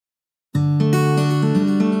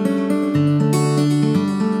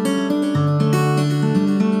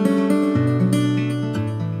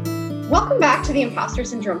the Imposter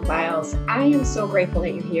Syndrome Files. I am so grateful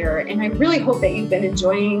that you're here, and I really hope that you've been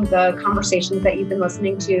enjoying the conversations that you've been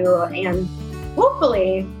listening to, and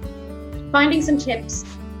hopefully finding some tips,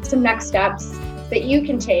 some next steps that you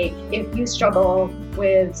can take if you struggle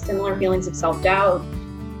with similar feelings of self-doubt,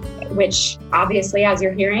 which obviously, as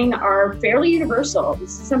you're hearing, are fairly universal.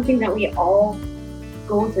 This is something that we all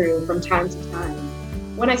go through from time to time.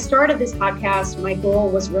 When I started this podcast, my goal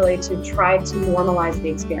was really to try to normalize the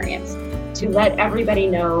experience, to let everybody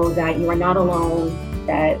know that you are not alone,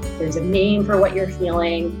 that there's a name for what you're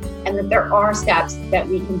feeling, and that there are steps that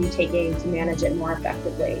we can be taking to manage it more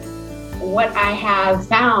effectively. What I have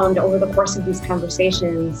found over the course of these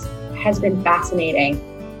conversations has been fascinating.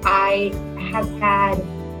 I have had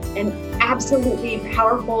an absolutely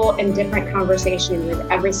powerful and different conversation with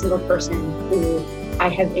every single person who I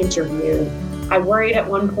have interviewed. I worried at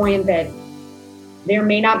one point that there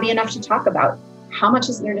may not be enough to talk about. How much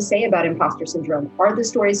is there to say about imposter syndrome? Are the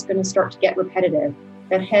stories going to start to get repetitive?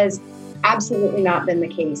 That has absolutely not been the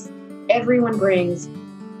case. Everyone brings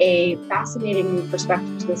a fascinating new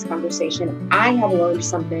perspective to this conversation. I have learned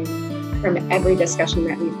something from every discussion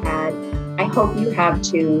that we've had. I hope you have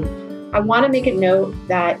too. I want to make a note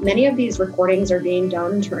that many of these recordings are being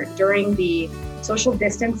done during the social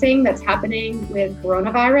distancing that's happening with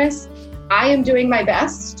coronavirus. I am doing my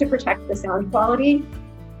best to protect the sound quality,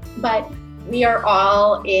 but we are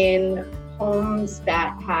all in homes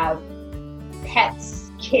that have pets,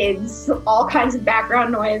 kids, all kinds of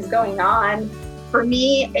background noise going on. For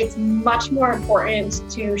me, it's much more important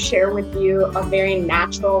to share with you a very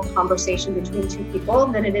natural conversation between two people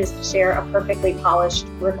than it is to share a perfectly polished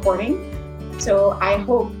recording. So I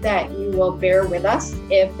hope that you will bear with us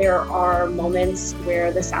if there are moments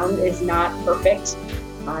where the sound is not perfect.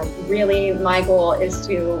 Really, my goal is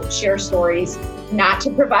to share stories, not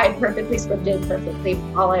to provide perfectly scripted, perfectly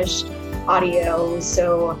polished audio.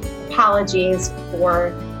 So apologies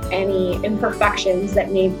for any imperfections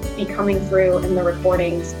that may be coming through in the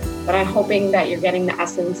recordings, but I'm hoping that you're getting the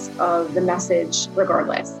essence of the message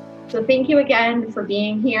regardless. So thank you again for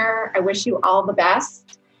being here. I wish you all the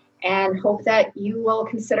best and hope that you will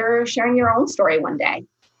consider sharing your own story one day.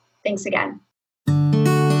 Thanks again.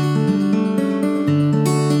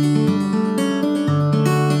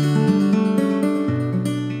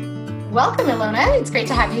 Welcome, Ilona. It's great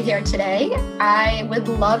to have you here today. I would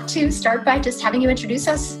love to start by just having you introduce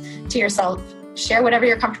us to yourself. Share whatever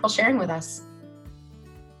you're comfortable sharing with us.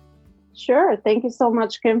 Sure. Thank you so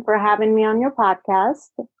much, Kim, for having me on your podcast.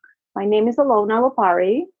 My name is Ilona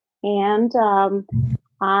Lopari, and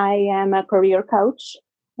I am a career coach,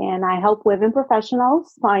 and I help women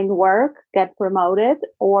professionals find work, get promoted,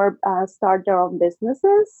 or start their own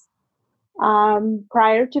businesses.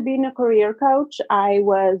 Prior to being a career coach, I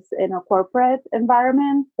was in a corporate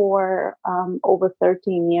environment for over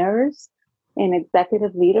 13 years in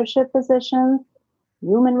executive leadership positions,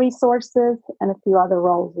 human resources, and a few other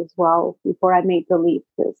roles as well before I made the leap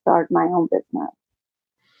to start my own business.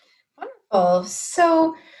 Wonderful.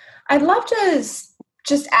 So I'd love to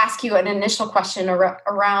just ask you an initial question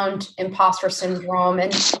around imposter syndrome.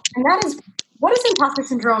 And that is, what does imposter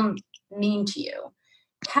syndrome mean to you?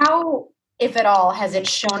 How, if at all, has it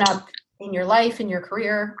shown up in your life, in your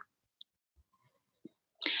career?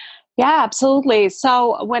 Yeah, absolutely.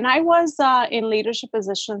 So when I was in leadership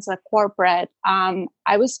positions at corporate,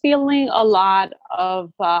 I was feeling a lot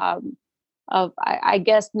of I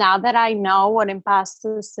guess now that I know what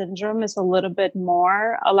imposter syndrome is a little bit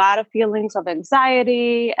more, a lot of feelings of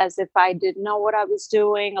anxiety, as if I didn't know what I was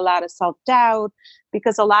doing, a lot of self-doubt,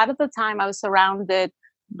 because a lot of the time I was surrounded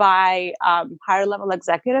by higher level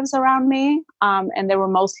executives around me, and they were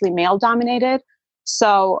mostly male dominated.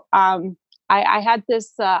 So I had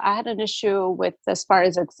an issue with, as far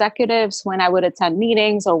as executives, when I would attend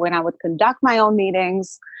meetings or when I would conduct my own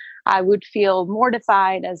meetings, I would feel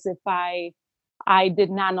mortified as if I did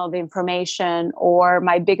not know the information, or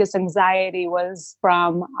my biggest anxiety was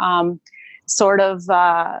from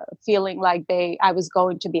feeling like I was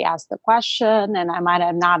going to be asked a question and I might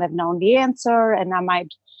not have known the answer, and I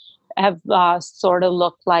might have sort of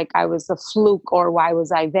looked like I was a fluke, or why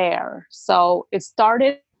was I there? So it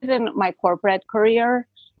started in my corporate career.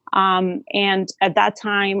 And at that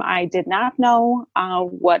time, I did not know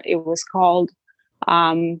what it was called.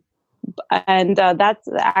 And that's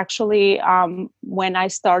actually when I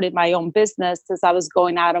started my own business, as I was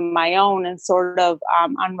going out on my own and sort of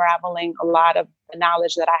unraveling a lot of the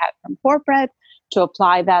knowledge that I had from corporate to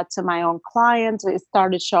apply that to my own clients. It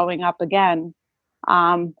started showing up again.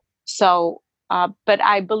 But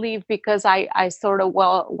I believe because I sort of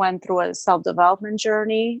went through a self-development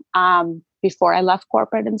journey, before I left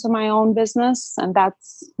corporate into my own business. And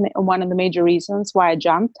that's one of the major reasons why I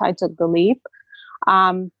jumped. I took the leap.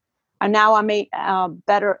 And now I'm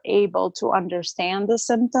better able to understand the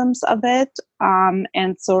symptoms of it,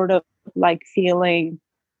 and sort of like feeling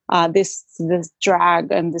this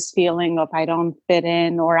drag and this feeling of I don't fit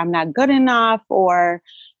in, or I'm not good enough, or,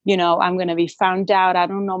 I'm going to be found out. I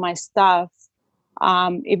don't know my stuff.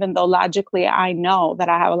 Even though logically I know that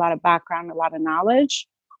I have a lot of background, a lot of knowledge.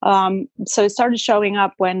 So it started showing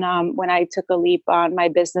up when I took a leap on my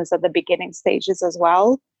business at the beginning stages as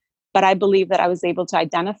well. But I believe that I was able to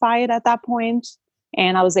identify it at that point,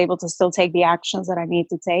 and I was able to still take the actions that I need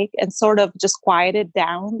to take and sort of just quiet it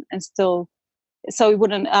down and still, so it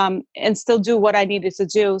wouldn't, and still do what I needed to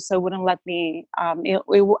do. So it wouldn't let me,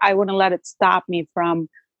 I wouldn't let it stop me from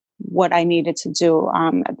what I needed to do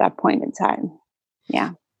at that point in time.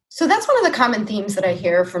 Yeah. So that's one of the common themes that I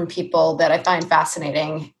hear from people that I find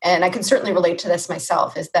fascinating. And I can certainly relate to this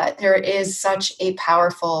myself, is that there is such a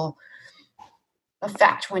powerful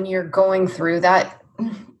effect when you're going through that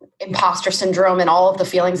imposter syndrome and all of the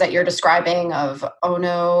feelings that you're describing of, oh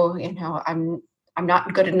no, I'm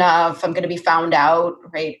not good enough. I'm going to be found out.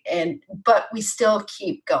 Right. But we still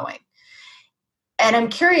keep going. And I'm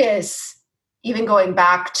curious, even going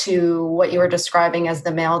back to what you were describing as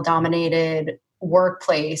the male dominated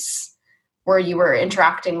workplace where you were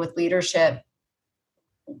interacting with leadership,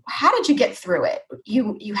 how did you get through it?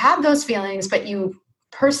 You had those feelings, but you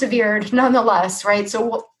persevered nonetheless, right?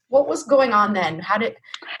 So what was going on then? How did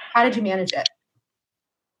you manage it?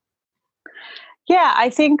 Yeah, I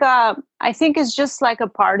think it's just like a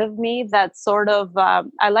part of me that sort of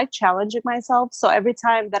I like challenging myself. So every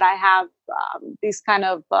time that I have these kind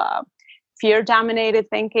of fear-dominated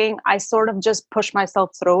thinking, I sort of just push myself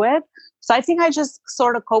through it. So I think I just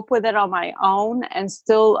sort of cope with it on my own and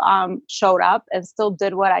still showed up and still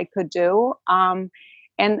did what I could do. And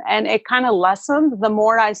it kind of lessened the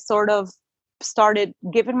more I sort of started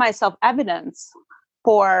giving myself evidence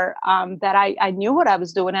for that I knew what I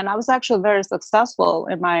was doing. And I was actually very successful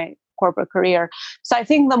in my corporate career. So I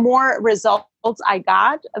think the more results I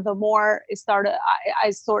got, the more it started,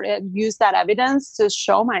 I sort of used that evidence to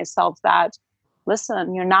show myself that,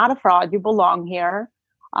 listen, you're not a fraud, you belong here.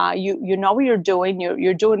 You know what you're doing.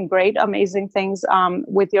 You're doing great, amazing things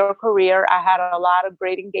with your career. I had a lot of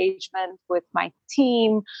great engagement with my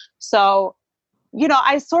team. So,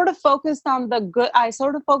 I sort of focused on the good. I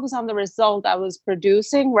sort of focused on the result I was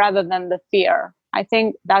producing rather than the fear. I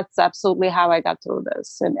think that's absolutely how I got through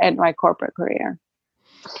this in my corporate career.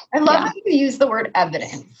 I love how you use the word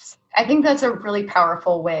evidence. I think that's a really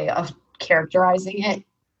powerful way of characterizing it.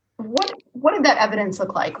 What did that evidence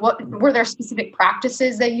look like? What were there specific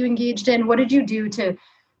practices that you engaged in? What did you do to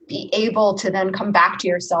be able to then come back to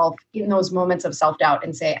yourself in those moments of self-doubt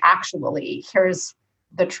and say, actually, here's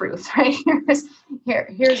the truth, right?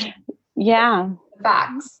 Here's the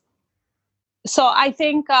facts. So I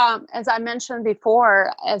think, as I mentioned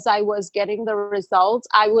before, as I was getting the results,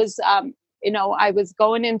 I was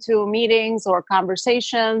going into meetings or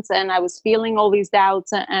conversations, and I was feeling all these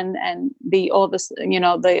doubts and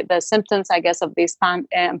the symptoms, I guess, of this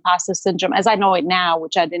imposter syndrome, as I know it now,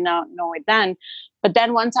 which I did not know it then. But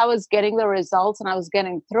then once I was getting the results and I was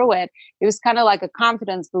getting through it, it was kind of like a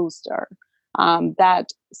confidence booster. That,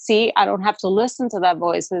 see, I don't have to listen to that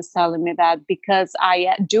voice that's telling me that, because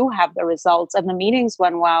I do have the results and the meetings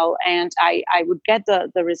went well, and I would get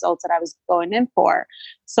the results that I was going in for.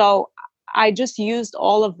 So I just used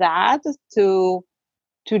all of that to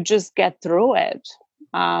just get through it.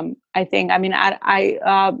 I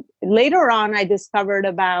later on I discovered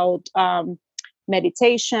about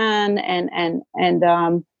meditation and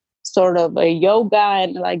sort of a yoga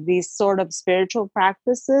and like these sort of spiritual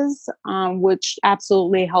practices, which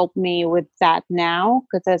absolutely helped me with that now.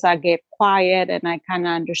 Because as I get quiet and I kind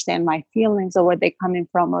of understand my feelings or where they're coming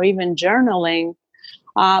from, or even journaling.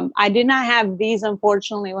 I did not have these,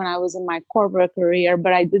 unfortunately, when I was in my corporate career,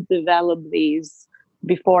 but I did develop these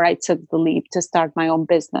before I took the leap to start my own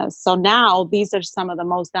business. So now these are some of the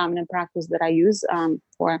most dominant practices that I use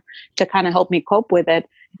to kind of help me cope with it.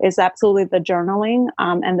 Is absolutely the journaling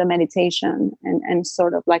and the meditation and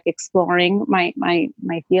sort of like exploring my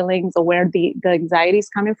feelings, or where the anxiety is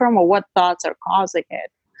coming from, or what thoughts are causing it.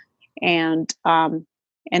 And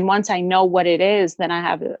once I know what it is, then I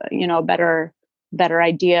have a better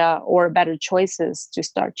idea or better choices to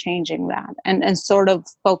start changing that and sort of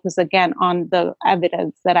focus again on the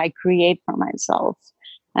evidence that I create for myself.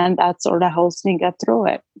 And that sort of helps me get through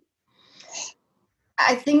it.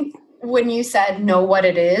 I think when you said know what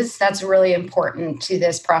it is, that's really important to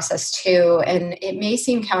this process too. And it may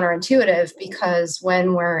seem counterintuitive, because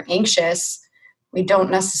when we're anxious, we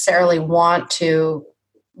don't necessarily want to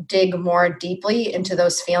dig more deeply into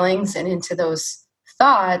those feelings and into those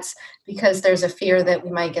thoughts because there's a fear that we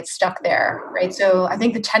might get stuck there, right? So I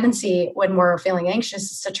think the tendency when we're feeling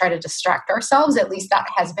anxious is to try to distract ourselves. At least that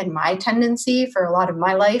has been my tendency for a lot of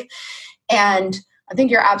my life. And I think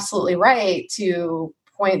you're absolutely right to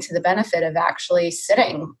point to the benefit of actually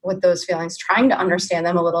sitting with those feelings, trying to understand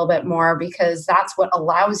them a little bit more, because that's what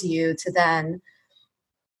allows you to then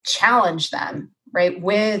challenge them, right?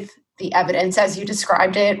 With the evidence as you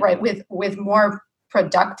described it, right? With more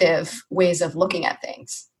productive ways of looking at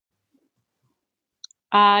things.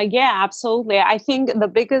 Yeah, absolutely. I think the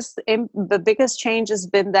biggest change has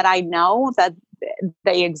been that I know that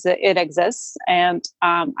it exists, and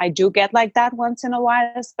I do get like that once in a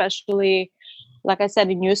while, especially, like I said,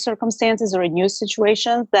 in new circumstances or in new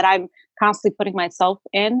situations that I'm constantly putting myself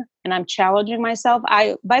in, and I'm challenging myself.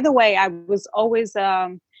 By the way, I was always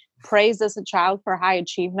praised as a child for high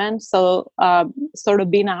achievement. So sort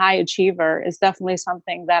of being a high achiever is definitely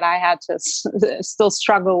something that I had to still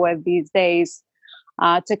struggle with these days,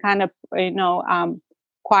 to kind of,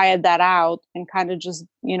 quiet that out and kind of just,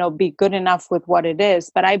 be good enough with what it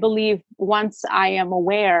is. But I believe once I am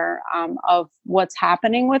aware of what's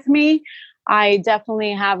happening with me, I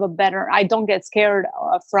definitely have I don't get scared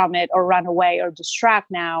from it or run away or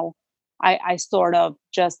distract now. I sort of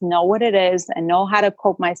just know what it is and know how to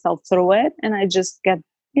cope myself through it. And I just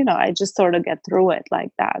I just sort of get through it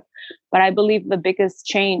like that. But I believe the biggest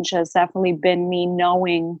change has definitely been me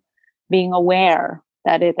being aware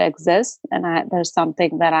that it exists, and there's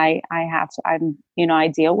something that I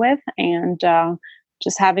deal with, and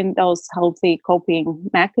just having those healthy coping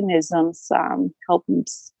mechanisms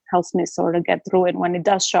helps me sort of get through it when it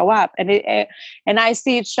does show up. And I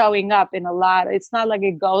see it showing up in a lot. It's not like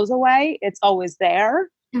it goes away. It's always there.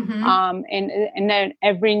 Mm-hmm. And then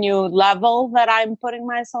every new level that I'm putting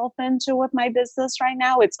myself into with my business right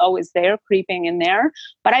now, it's always there, creeping in there.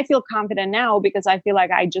 But I feel confident now because I feel like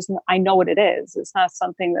I know what it is. It's not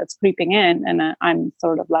something that's creeping in, and I'm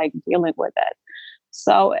sort of like dealing with it.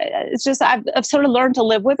 So it's just, I've sort of learned to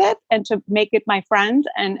live with it and to make it my friend,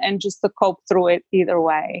 and just to cope through it either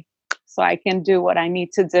way. So I can do what I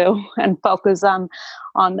need to do and focus on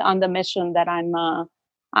the mission that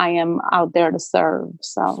I am out there to serve.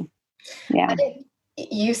 So, yeah.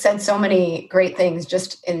 You said so many great things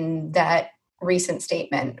just in that recent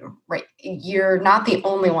statement, right? You're not the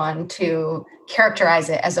only one to characterize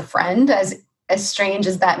it as a friend, as strange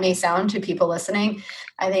as that may sound to people listening.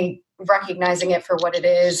 I think recognizing it for what it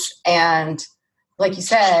is, and like you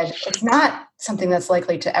said, it's not something that's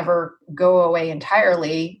likely to ever go away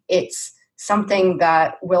entirely. It's something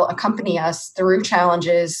that will accompany us through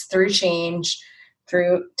challenges, through change,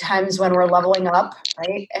 through times when we're leveling up,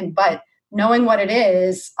 right? But knowing what it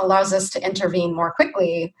is allows us to intervene more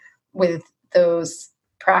quickly with those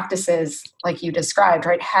practices like you described,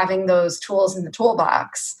 right? Having those tools in the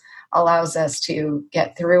toolbox allows us to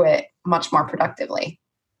get through it much more productively.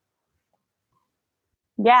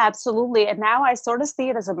 Yeah, absolutely. And now I sort of see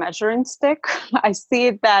it as a measuring stick. I see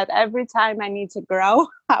it that every time I need to grow,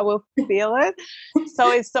 I will feel it.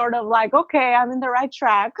 So it's sort of like, okay, I'm in the right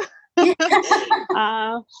track. So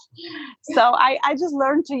I just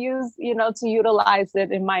learned to utilize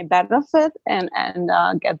it in my benefit and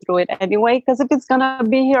get through it anyway. Because if it's going to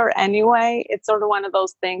be here anyway, it's sort of one of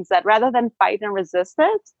those things that rather than fight and resist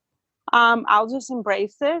it, I'll just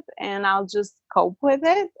embrace it and I'll just cope with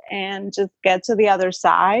it and just get to the other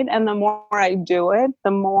side. And the more I do it,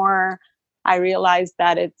 the more I realize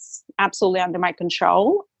that it's absolutely under my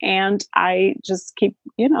control, and I just keep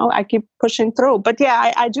pushing through. But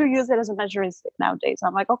yeah, I do use it as a measuring stick nowadays.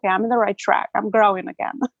 I'm like, okay, I'm in the right track. I'm growing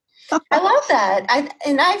again. I love that.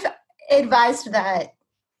 I've advised that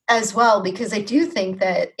as well, because I do think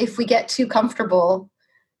that if we get too comfortable,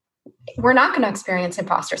 we're not going to experience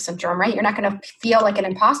imposter syndrome, right? You're not going to feel like an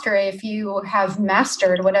imposter if you have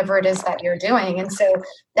mastered whatever it is that you're doing. And so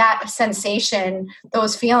that sensation,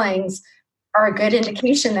 those feelings are a good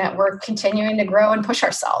indication that we're continuing to grow and push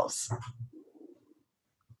ourselves.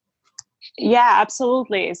 Yeah,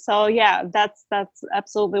 absolutely. So yeah, that's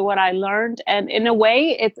absolutely what I learned. And in a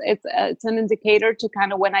way, it's an indicator to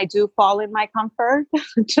kind of, when I do fall in my comfort,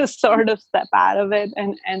 just sort of step out of it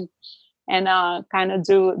and kind of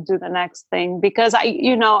do the next thing, because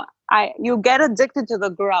you get addicted to the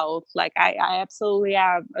growth. Like I absolutely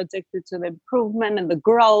am addicted to the improvement and the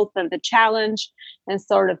growth and the challenge and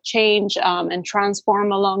sort of change and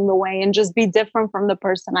transform along the way and just be different from the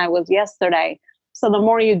person I was yesterday. So the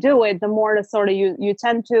more you do it, the more to sort of you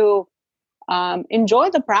tend to enjoy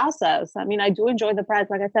the process. I mean, I do enjoy the process.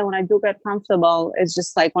 Like I said, when I do get comfortable, it's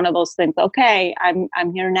just like one of those things. Okay,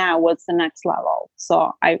 I'm here now. What's the next level?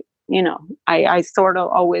 So I sort of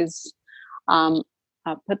always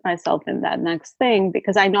put myself in that next thing,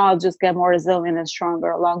 because I know I'll just get more resilient and stronger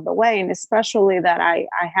along the way. And especially that I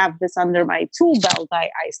have this under my tool belt. I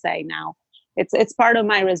say now, it's part of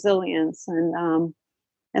my resilience, and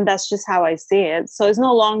that's just how I see it. So it's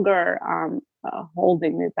no longer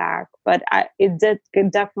holding me back, but it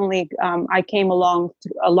definitely. I came a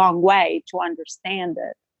long way to understand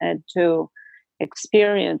it and to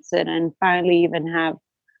experience it, and finally even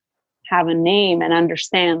have a name and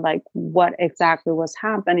understand like what exactly was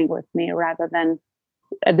happening with me, rather than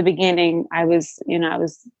at the beginning I was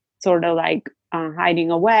sort of like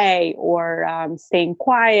hiding away or staying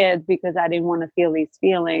quiet because I didn't want to feel these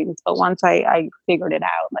feelings. But once I figured it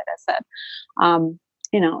out, like I said,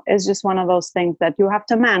 it's just one of those things that you have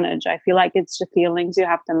to manage. I feel like it's the feelings you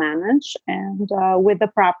have to manage, and with the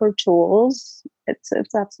proper tools, it's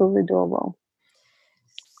absolutely doable.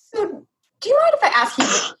 So, do you mind if I ask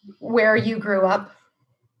you where you grew up?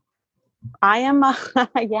 I am,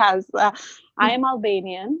 yes, I am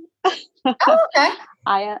Albanian. Oh, okay.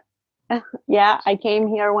 I came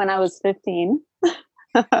here when I was 15.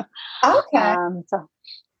 Okay. So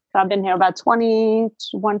I've been here about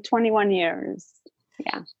 21 years.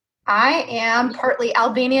 Yeah. I am partly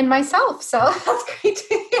Albanian myself, so that's great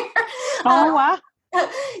to hear. Oh, wow.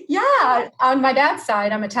 Yeah, on my dad's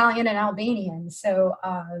side, I'm Italian and Albanian, so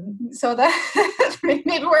that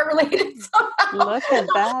maybe we're related somehow. Look at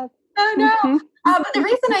that. Oh no! But the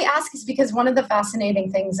reason I ask is because one of the fascinating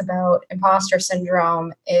things about imposter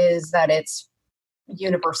syndrome is that it's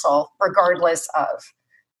universal, regardless of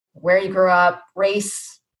where you grew up,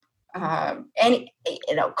 race, any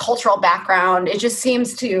cultural background. It just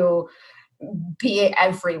seems to be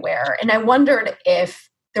everywhere, and I wondered if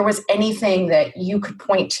there was anything that you could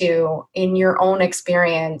point to in your own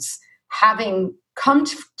experience, having come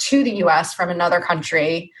to the U.S. from another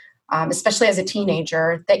country, especially as a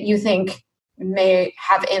teenager, that you think may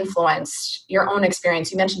have influenced your own experience.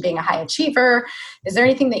 You mentioned being a high achiever. Is there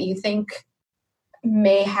anything that you think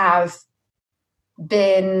may have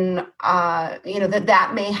been,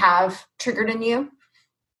 that may have triggered in you?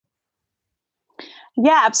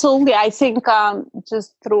 Yeah, absolutely. I think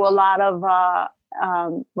just through a lot of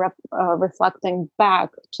reflecting back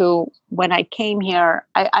to when I came here,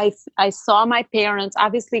 I saw my parents.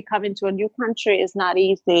 Obviously, coming to a new country is not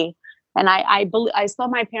easy, and I saw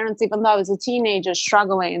my parents, even though I was a teenager,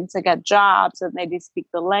 struggling to get jobs, and they didn't speak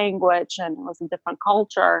the language, and it was a different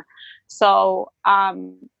culture. So I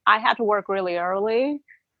had to work really early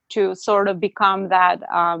to sort of become that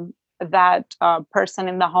person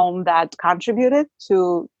in the home that contributed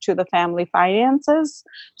to the family finances.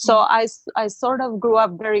 So I sort of grew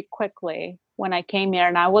up very quickly when I came here,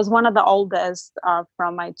 and I was one of the oldest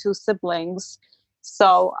from my two siblings.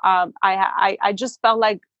 So I just felt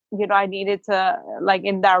like, I needed to, like,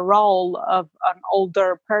 in that role of an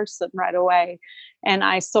older person right away. And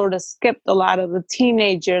I sort of skipped a lot of the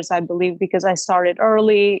teenagers, I believe, because I started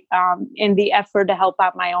early in the effort to help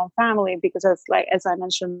out my own family. Because as I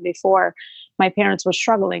mentioned before, my parents were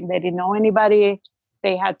struggling. They didn't know anybody.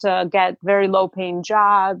 They had to get very low paying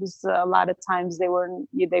jobs. A lot of times they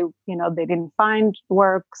didn't find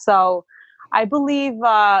work. So I believe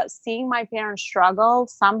seeing my parents struggle,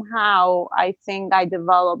 somehow I think I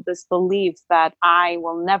developed this belief that I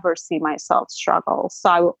will never see myself struggle. So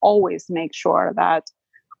I will always make sure that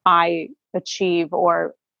I achieve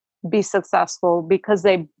or be successful, because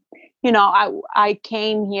I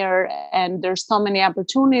came here and there's so many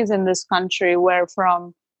opportunities in this country where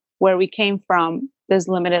we came from, there's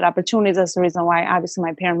limited opportunities. That's the reason why obviously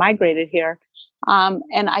my parents migrated here.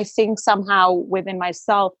 And I think somehow within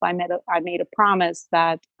myself, I made a promise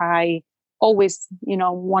that I always,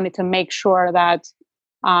 wanted to make sure that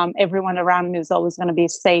everyone around me is always going to be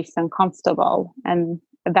safe and comfortable. And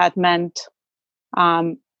that meant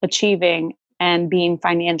achieving and being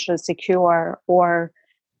financially secure, or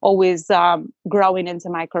always growing into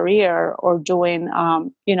my career, or doing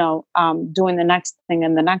the next thing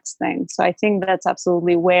and the next thing. So I think that's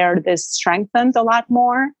absolutely where this strengthened a lot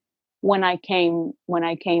more when I came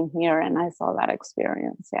here and I saw that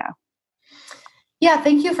experience. Yeah. Yeah.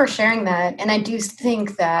 Thank you for sharing that. And I do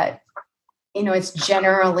think that, it's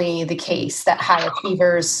generally the case that high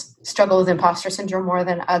achievers struggle with imposter syndrome more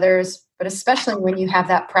than others, but especially when you have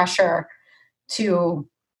that pressure to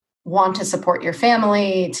want to support your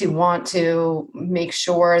family, to want to make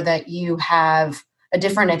sure that you have a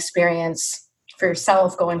different experience for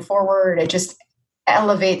yourself going forward.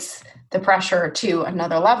 elevates the pressure to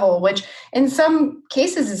another level, which in some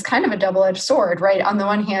cases is kind of a double-edged sword, right? On the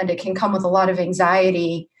one hand, it can come with a lot of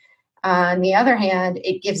anxiety. On the other hand,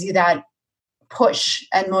 it gives you that push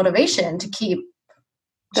and motivation to keep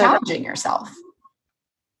challenging yourself.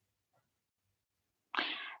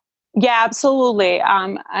 Yeah, absolutely.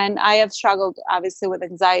 And I have struggled obviously with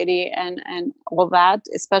anxiety and all that,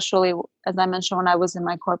 especially as I mentioned when I was in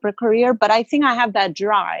my corporate career. But I think I have that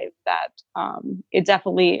drive that it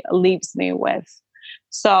definitely leaves me with.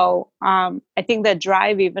 So I think that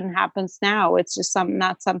drive even happens now. It's just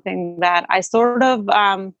not something that I sort of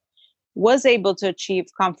was able to achieve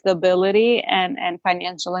comfortability and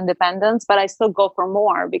financial independence, but I still go for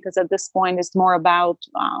more because at this point it's more about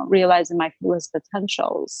realizing my fullest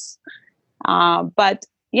potentials. But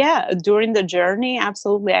yeah, during the journey,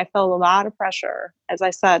 absolutely, I felt a lot of pressure. As I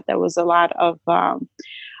said, there was a lot of,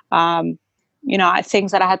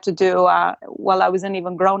 things that I had to do while I wasn't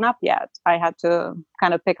even grown up yet. I had to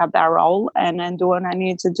kind of pick up that role and then do what I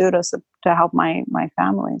needed to do to help my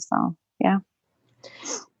family. So, yeah.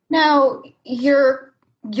 Now, you're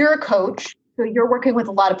a coach, so you're working with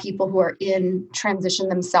a lot of people who are in transition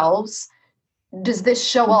themselves. Does this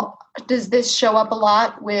show up? Does this show up a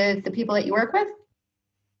lot with the people that you work with?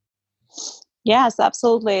 Yes,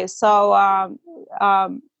 absolutely. So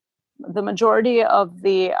the majority of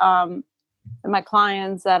my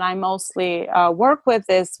clients that I mostly work with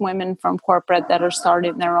is women from corporate that are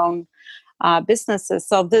starting their own businesses.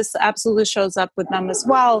 So this absolutely shows up with them as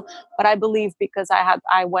well. But I believe because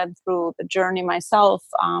I went through the journey myself,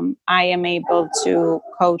 I am able to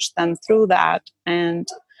coach them through that and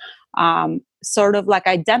sort of like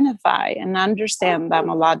identify and understand them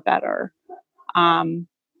a lot better.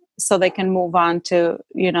 So they can move on to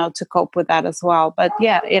cope with that as well. But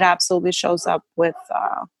yeah, it absolutely shows up with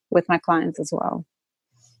my clients as well.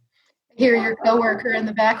 Hear your coworker in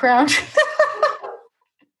the background.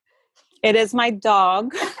 It is my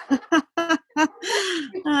dog.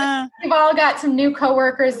 We've all got some new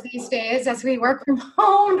coworkers these days as we work from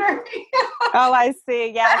home. Oh, I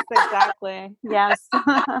see. Yes, exactly. Yes.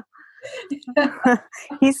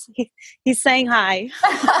 He's saying hi.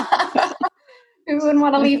 We wouldn't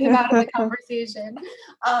want to leave him out of the conversation.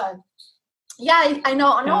 Yeah, I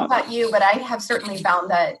know about you, but I have certainly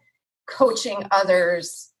found that coaching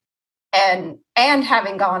others and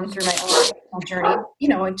having gone through my own journey,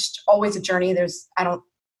 it's always a journey. I don't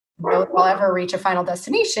know if I'll ever reach a final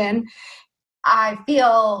destination. I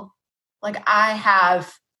feel like I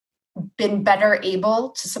have been better able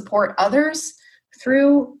to support others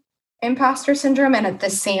through imposter syndrome and at the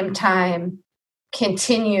same time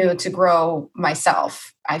continue to grow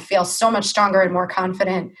myself. I feel so much stronger and more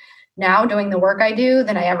confident now doing the work I do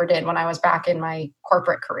than I ever did when I was back in my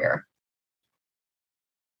corporate career.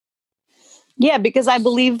 Yeah, because I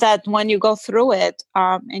believe that when you go through it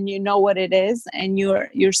and you know what it is and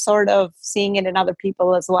you're sort of seeing it in other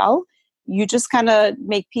people as well, you just kind of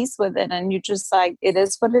make peace with it and you just like, it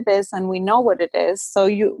is what it is and we know what it is. So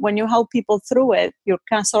when you help people through it, you're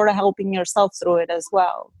kind of sort of helping yourself through it as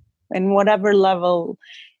well. In whatever level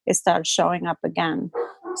it starts showing up again.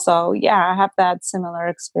 So yeah, I have that similar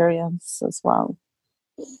experience as well.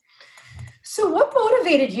 So what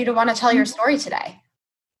motivated you to want to tell your story today?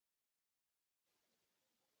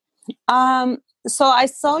 So I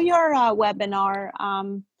saw your webinar,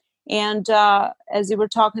 and as you were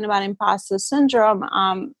talking about imposter syndrome,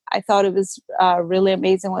 I thought it was really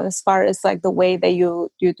amazing as far as like the way that you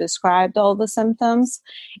described all the symptoms.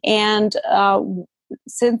 And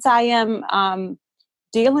since I am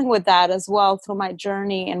dealing with that as well through my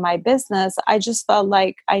journey in my business, I just felt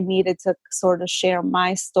like I needed to sort of share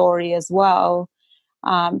my story as well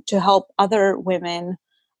to help other women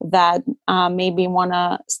that maybe want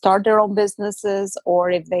to start their own businesses, or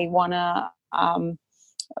if they want to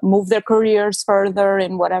move their careers further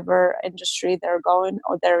in whatever industry they're going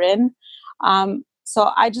or they're in. So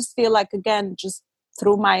I just feel like, again, just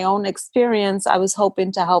through my own experience, I was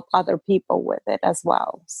hoping to help other people with it as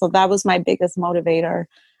well. So that was my biggest motivator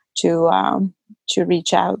to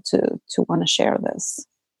reach out to want to share this.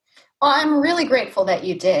 Well, I'm really grateful that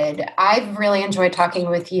you did. I've really enjoyed talking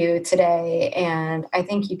with you today, and I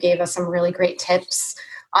think you gave us some really great tips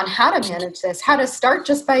on how to manage this, how to start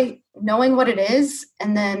just by knowing what it is,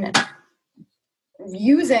 and then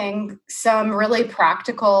using some really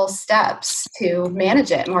practical steps to manage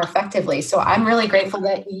it more effectively. So I'm really grateful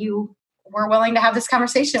that you were willing to have this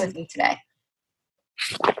conversation with me today.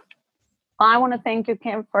 Well, I want to thank you,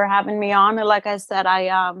 Kim, for having me on. And like I said,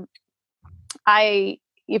 I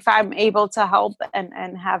if I'm able to help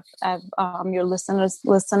and have your listeners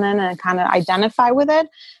listening and kind of identify with it,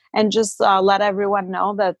 and just let everyone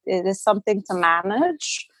know that it is something to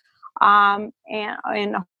manage, and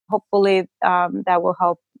hopefully that will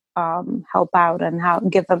help out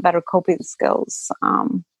and give them better coping skills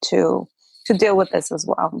to deal with this as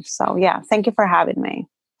well. So yeah, thank you for having me.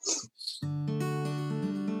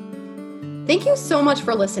 Thank you so much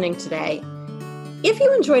for listening today. If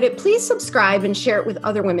you enjoyed it, please subscribe and share it with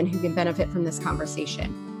other women who can benefit from this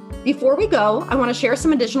conversation. Before we go, I want to share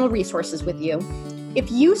some additional resources with you.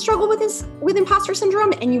 If you struggle with imposter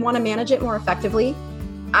syndrome and you want to manage it more effectively,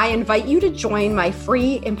 I invite you to join my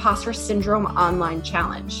free Imposter Syndrome online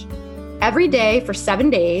challenge. Every day for 7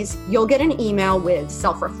 days, you'll get an email with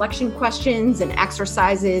self-reflection questions and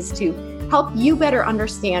exercises to help you better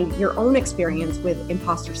understand your own experience with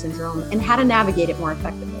imposter syndrome and how to navigate it more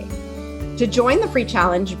effectively. To join the free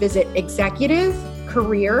challenge, visit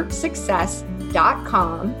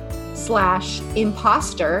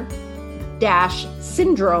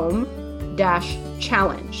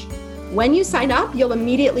executivecareersuccess.com/imposter-syndrome-challenge. When you sign up, you'll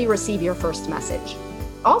immediately receive your first message.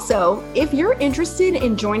 Also, if you're interested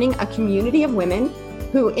in joining a community of women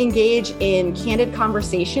who engage in candid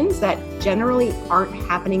conversations that generally aren't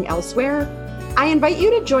happening elsewhere, I invite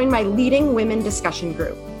you to join my Leading Women discussion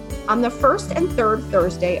group. On the first and third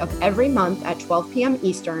Thursday of every month at 12 p.m.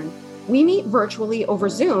 Eastern, we meet virtually over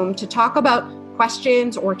Zoom to talk about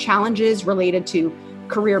questions or challenges related to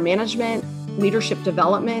career management, leadership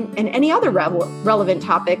development, and any other relevant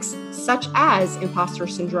topics such as imposter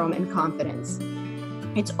syndrome and confidence.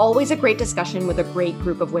 It's always a great discussion with a great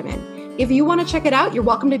group of women. If you want to check it out, you're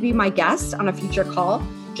welcome to be my guest on a future call.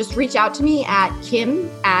 Just reach out to me at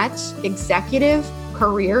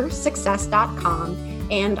kim@executivecareersuccess.com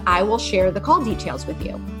and I will share the call details with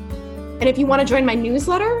you. And if you want to join my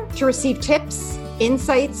newsletter to receive tips,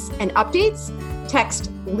 insights, and updates,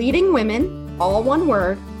 text Leading Women, all one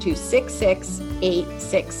word, to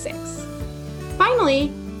 66866.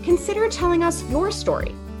 Finally, consider telling us your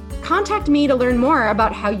story. Contact me to learn more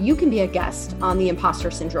about how you can be a guest on the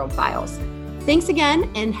Imposter Syndrome Files. Thanks again,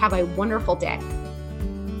 and have a wonderful day.